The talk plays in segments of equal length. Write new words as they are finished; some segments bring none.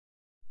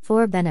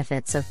4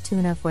 benefits of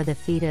tuna for the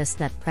fetus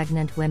that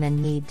pregnant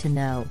women need to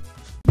know.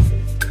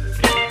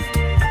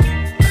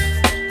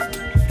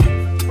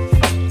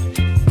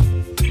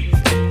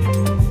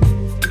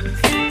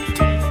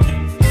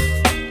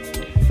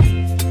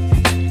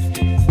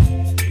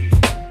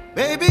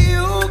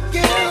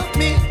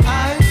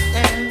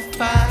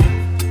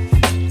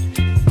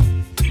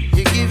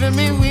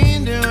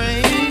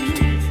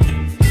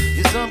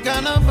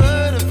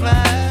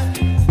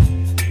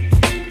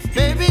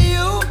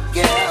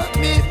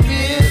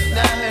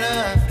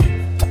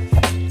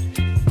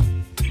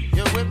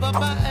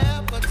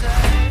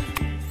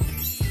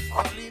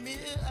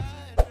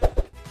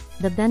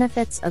 The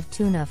benefits of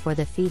tuna for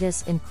the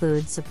fetus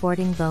include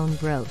supporting bone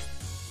growth.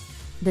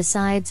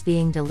 Besides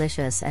being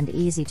delicious and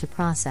easy to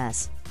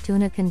process,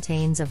 tuna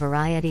contains a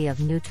variety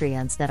of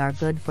nutrients that are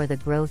good for the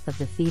growth of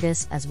the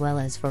fetus as well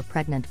as for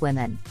pregnant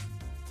women.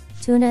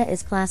 Tuna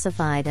is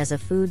classified as a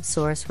food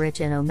source rich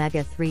in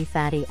omega-3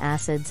 fatty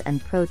acids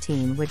and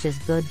protein, which is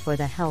good for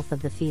the health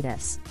of the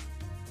fetus.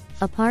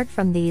 Apart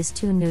from these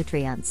 2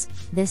 nutrients,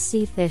 this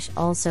sea fish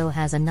also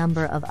has a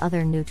number of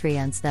other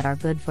nutrients that are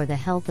good for the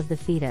health of the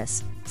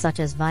fetus,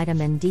 such as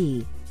vitamin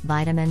D,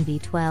 vitamin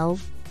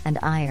B12, and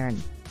iron.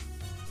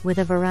 With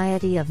a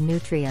variety of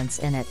nutrients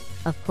in it,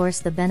 of course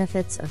the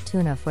benefits of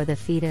tuna for the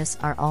fetus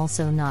are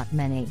also not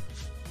many.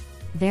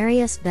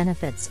 Various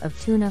benefits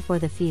of tuna for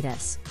the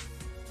fetus.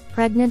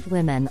 Pregnant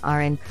women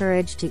are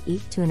encouraged to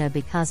eat tuna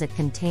because it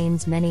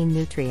contains many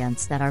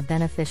nutrients that are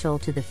beneficial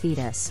to the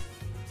fetus.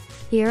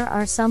 Here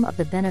are some of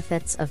the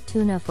benefits of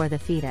tuna for the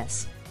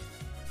fetus.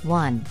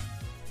 1.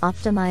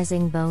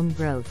 Optimizing bone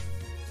growth.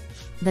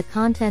 The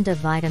content of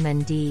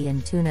vitamin D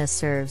in tuna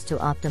serves to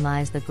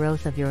optimize the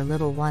growth of your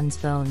little one's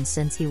bones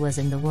since he was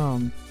in the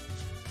womb.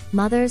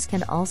 Mothers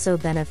can also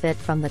benefit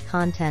from the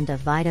content of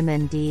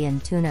vitamin D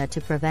in tuna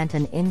to prevent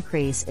an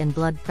increase in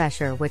blood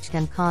pressure, which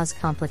can cause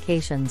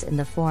complications in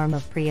the form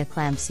of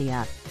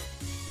preeclampsia.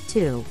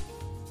 2.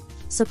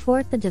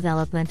 Support the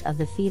development of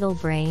the fetal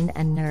brain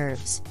and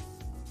nerves.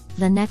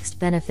 The next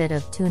benefit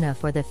of tuna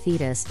for the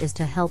fetus is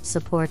to help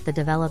support the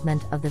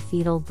development of the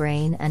fetal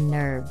brain and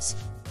nerves.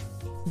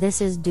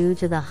 This is due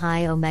to the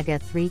high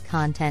omega-3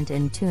 content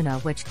in tuna,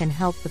 which can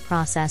help the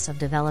process of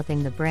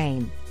developing the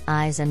brain,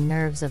 eyes and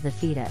nerves of the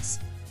fetus.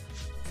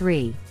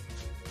 3.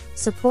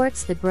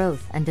 Supports the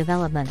growth and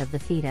development of the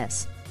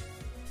fetus.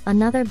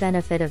 Another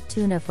benefit of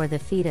tuna for the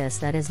fetus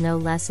that is no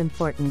less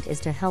important is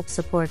to help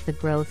support the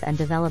growth and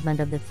development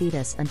of the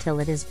fetus until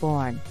it is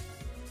born.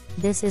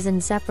 This is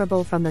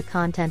inseparable from the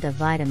content of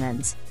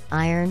vitamins,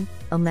 iron,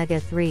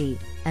 omega-3,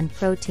 and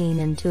protein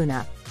in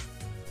tuna.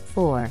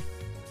 4.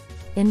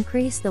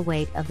 Increase the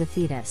weight of the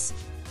fetus.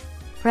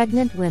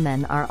 Pregnant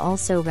women are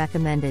also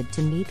recommended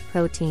to meet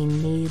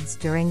protein needs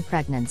during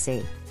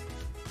pregnancy.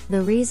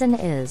 The reason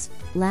is,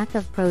 lack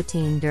of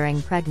protein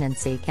during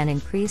pregnancy can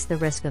increase the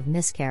risk of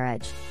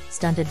miscarriage,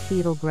 stunted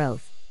fetal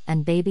growth,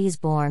 and babies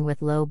born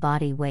with low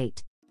body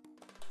weight.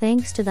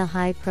 Thanks to the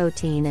high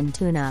protein in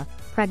tuna,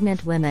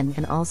 pregnant women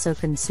can also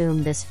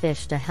consume this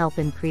fish to help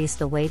increase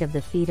the weight of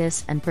the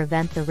fetus and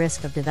prevent the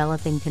risk of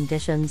developing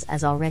conditions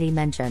as already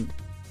mentioned.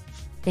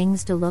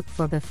 Things to look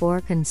for before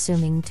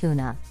consuming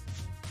tuna.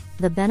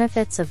 The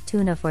benefits of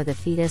tuna for the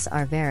fetus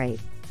are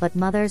varied, but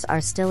mothers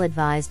are still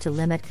advised to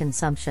limit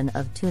consumption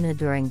of tuna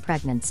during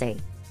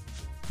pregnancy.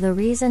 The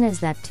reason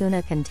is that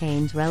tuna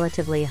contains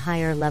relatively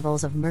higher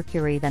levels of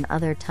mercury than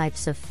other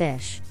types of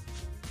fish.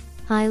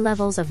 High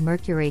levels of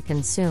mercury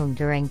consumed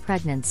during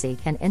pregnancy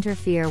can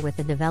interfere with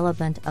the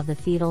development of the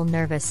fetal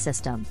nervous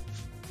system.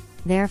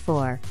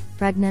 Therefore,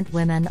 pregnant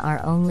women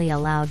are only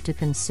allowed to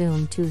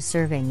consume 2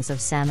 servings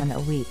of salmon a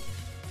week.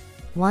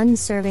 1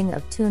 serving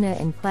of tuna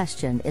in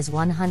question is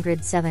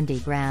 170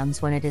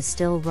 grams when it is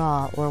still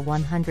raw or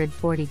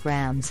 140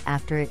 grams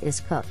after it is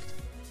cooked.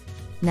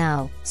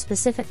 Now,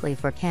 specifically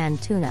for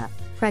canned tuna,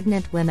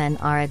 pregnant women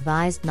are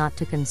advised not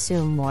to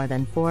consume more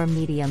than 4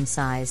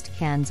 medium-sized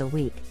cans a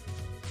week.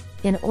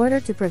 In order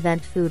to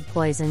prevent food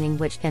poisoning,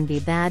 which can be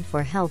bad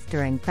for health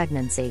during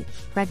pregnancy,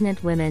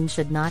 pregnant women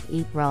should not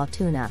eat raw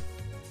tuna.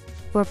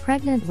 For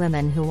pregnant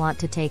women who want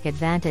to take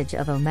advantage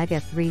of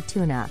omega-3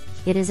 tuna,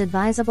 it is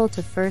advisable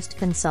to first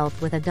consult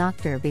with a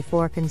doctor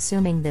before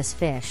consuming this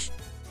fish.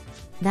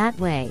 That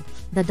way,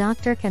 the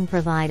doctor can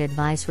provide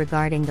advice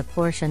regarding the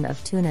portion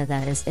of tuna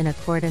that is in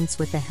accordance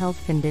with the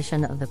health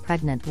condition of the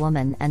pregnant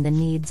woman and the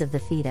needs of the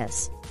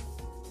fetus.